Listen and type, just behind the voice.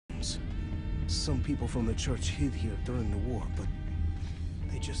Some people from the church hid here during the war, but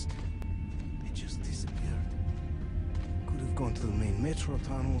they just disappeared. Could have gone to the main metro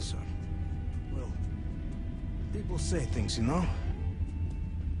tunnels, or, well, people say things, you know?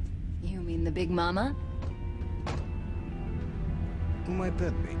 You mean the Big Mama? Who might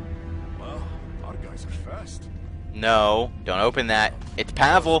that be? Well, our guys are fast. No, don't open that. It's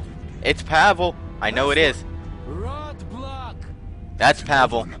Pavel. It's Pavel. I know it is. Roadblock. That's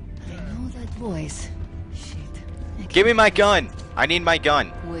Pavel. I know that voice. Shit. Give me my gun. I need my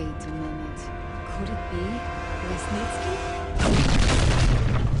gun. Wait a minute. Could it be Lesnitsky?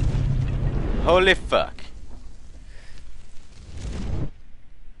 Holy fuck.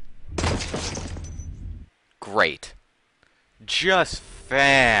 Great. Just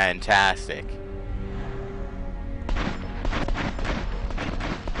fantastic.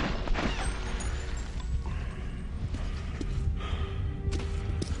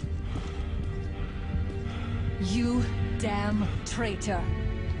 You damn traitor.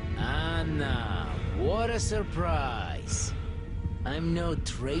 Anna, what a surprise. I'm no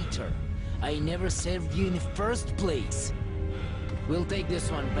traitor. I never served you in the first place. We'll take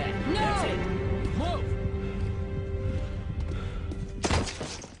this one back. No! That's it. Move!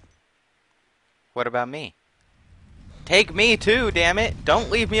 What about me? Take me too, damn it. Don't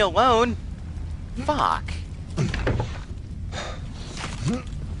leave me alone. Fuck.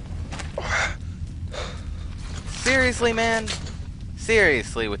 Seriously, man?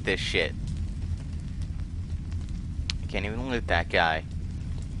 Seriously with this shit. I can't even loot that guy.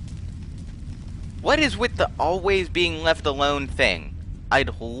 What is with the always being left alone thing?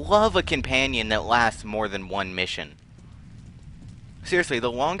 I'd love a companion that lasts more than one mission. Seriously,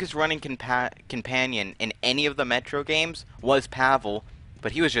 the longest running companion in any of the Metro games was Pavel,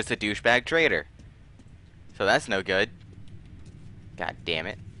 but he was just a douchebag traitor. So that's no good. God damn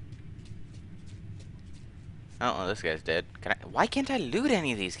it. Oh, this guy's dead. Why can't I loot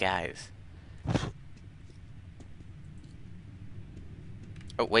any of these guys?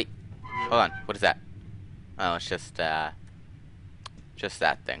 Oh, wait. Hold on. What is that? Oh, it's just that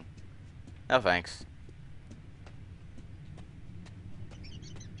thing. No thanks.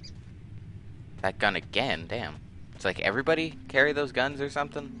 That gun again, damn. It's like everybody carry those guns or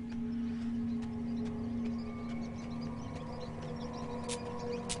something?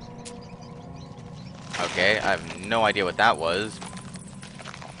 Okay, I have no idea what that was.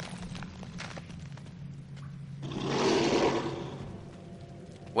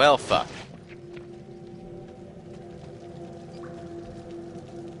 Well, fuck.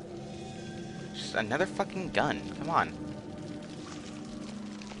 Just another fucking gun. Come on.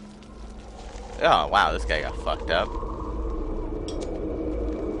 Oh, wow, this guy got fucked up.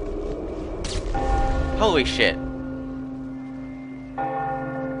 Holy shit.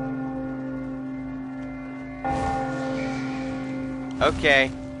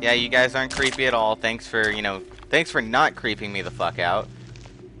 Okay. Yeah, you guys aren't creepy at all. Thanks for, thanks for not creeping me the fuck out.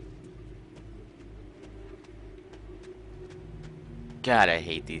 God, I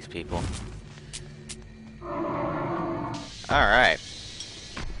hate these people. Alright.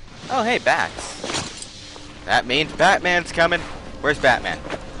 Oh, hey, bats. That means Batman's coming. Where's Batman?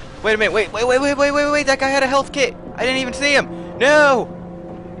 Wait a minute, wait, that guy had a health kit. I didn't even see him. No!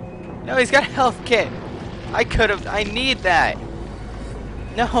 No, he's got a health kit. I need that.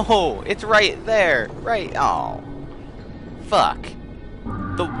 No, it's right there. Right, oh. Fuck.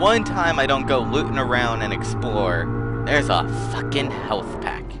 The one time I don't go looting around and explore, there's a fucking health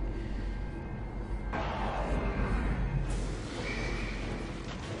pack.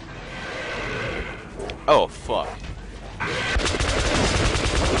 Oh, fuck.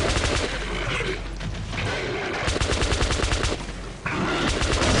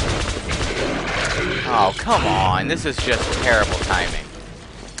 Oh, come on. This is just terrible timing.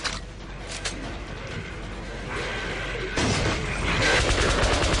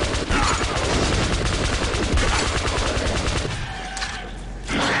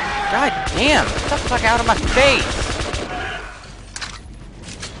 God damn, get the fuck out of my face!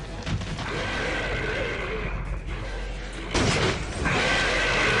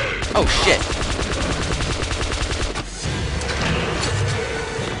 Oh shit!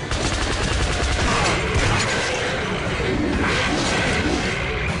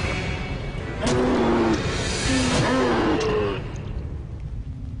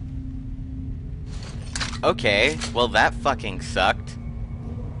 Okay, well that fucking sucked.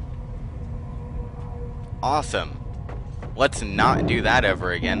 Awesome. Let's not do that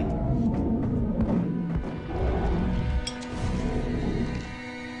ever again.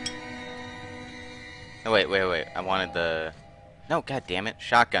 Oh, wait. I wanted the... No, god damn it.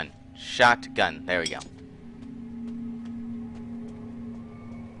 Shotgun. Shotgun. There we go.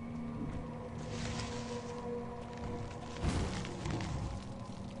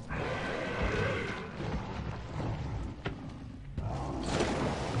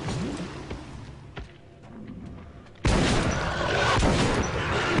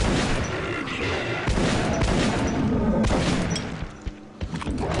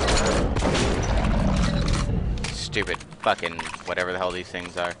 Stupid fucking whatever the hell these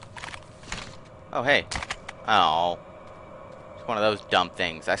things are. Oh, hey. Oh. It's one of those dumb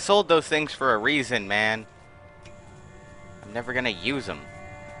things. I sold those things for a reason, man. I'm never gonna use them.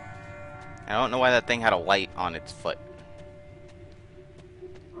 I don't know why that thing had a light on its foot.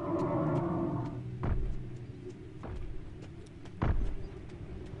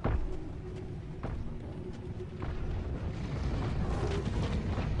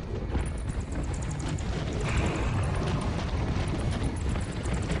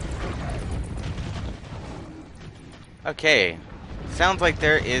 Okay, sounds like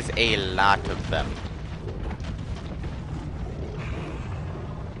there is a lot of them.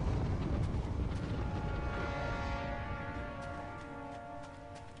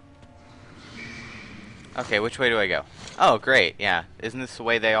 Okay, which way do I go? Oh, great, yeah. Isn't this the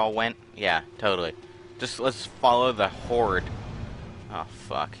way they all went? Yeah, totally. Just let's follow the horde. Oh,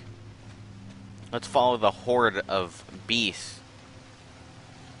 fuck. Let's follow the horde of beasts.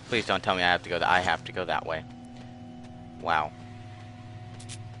 Please don't tell me I have to go that way. Wow.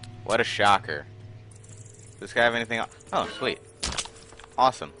 What a shocker. Does this guy have anything else? Oh, sweet.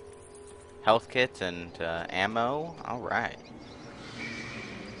 Awesome. Health kits and ammo. Alright.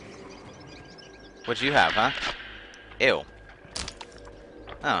 What you have, huh? Ew.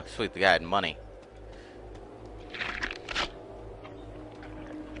 Oh, sweet. The guy had money.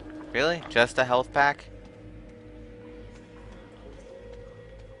 Really? Just a health pack?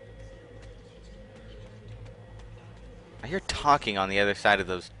 I hear talking on the other side of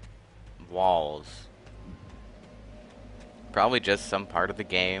those walls. Probably just some part of the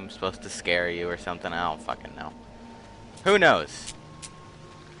game supposed to scare you or something. I don't fucking know. Who knows?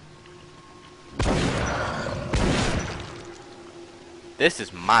 This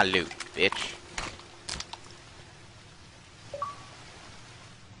is my loot, bitch.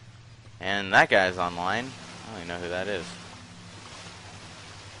 And that guy's online. I don't even know who that is.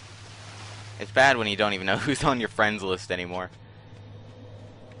 It's bad when you don't even know who's on your friends list anymore.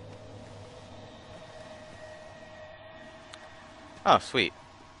 Oh, sweet.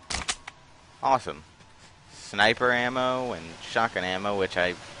 Awesome. Sniper ammo and shotgun ammo, which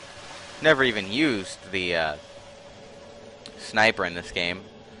I never even used the sniper in this game.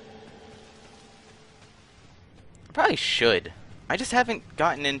 I probably should. I just haven't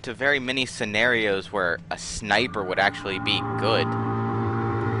gotten into very many scenarios where a sniper would actually be good.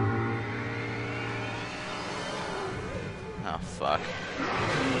 Oh, fuck.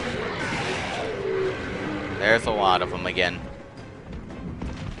 There's a lot of them again.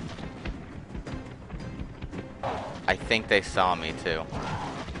 I think they saw me, too.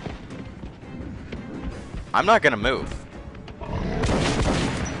 I'm not gonna move.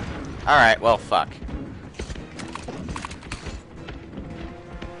 Alright, well, fuck.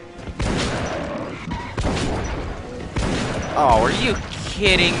 Oh, are you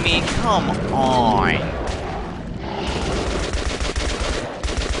kidding me? Come on.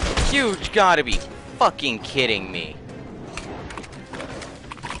 You gotta be fucking kidding me.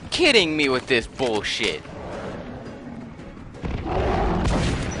 Kidding me with this bullshit.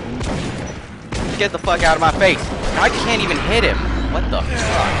 Get the fuck out of my face. I can't even hit him. What the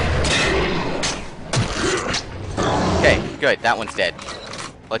fuck? Okay, good. That one's dead.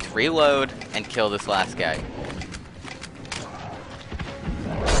 Let's reload and kill this last guy.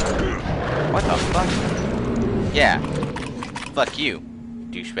 What the fuck? Yeah. Fuck you,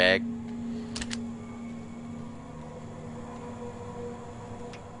 douchebag.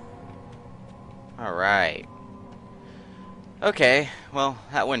 Alright. Okay, well,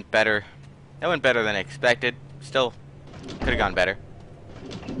 that went better. That went better than expected. Still, could have gone better.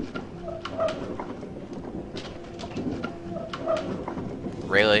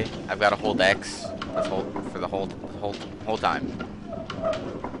 Really? I've got to hold X for the whole time.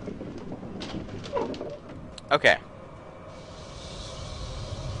 Okay.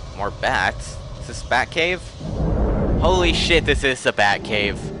 More bats. Is this Bat Cave? Holy shit, this is a Bat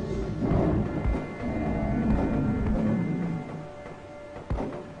Cave.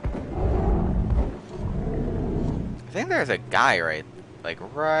 I think there's a guy right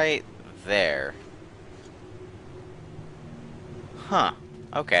there. Huh.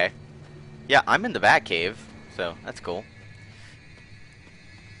 Okay. Yeah, I'm in the Bat Cave, so that's cool.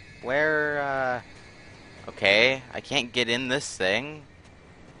 Where, okay, I can't get in this thing.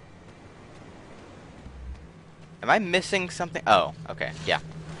 Am I missing something? Oh, okay, yeah.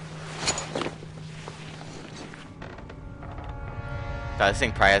 God, this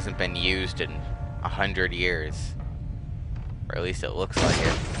thing probably hasn't been used in 100 years. Or at least it looks like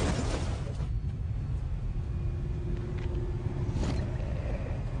it.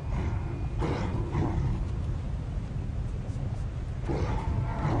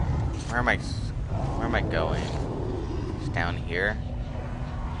 Where am I going? Just down here?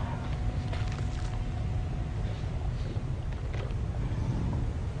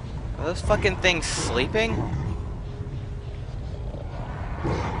 Are those fucking things sleeping?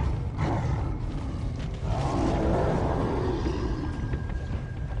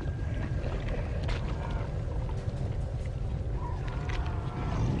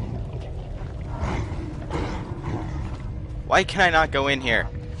 Why can I not go in here?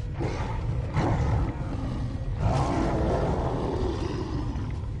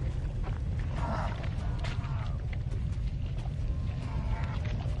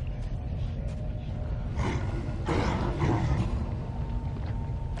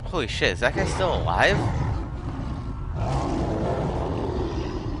 Holy shit, is that guy still alive?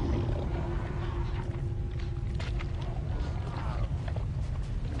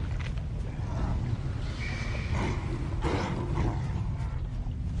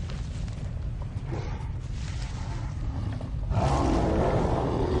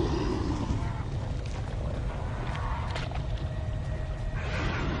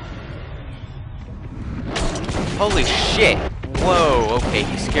 Holy shit! Whoa, okay,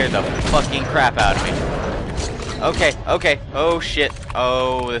 he scared the fucking crap out of me. Okay, okay, oh shit.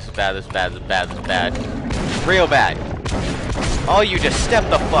 Oh, this is bad, this is bad, this is bad, this is bad. Real bad. All you just step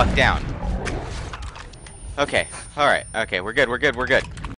the fuck down. Okay, alright, okay, we're good, we're good, we're good.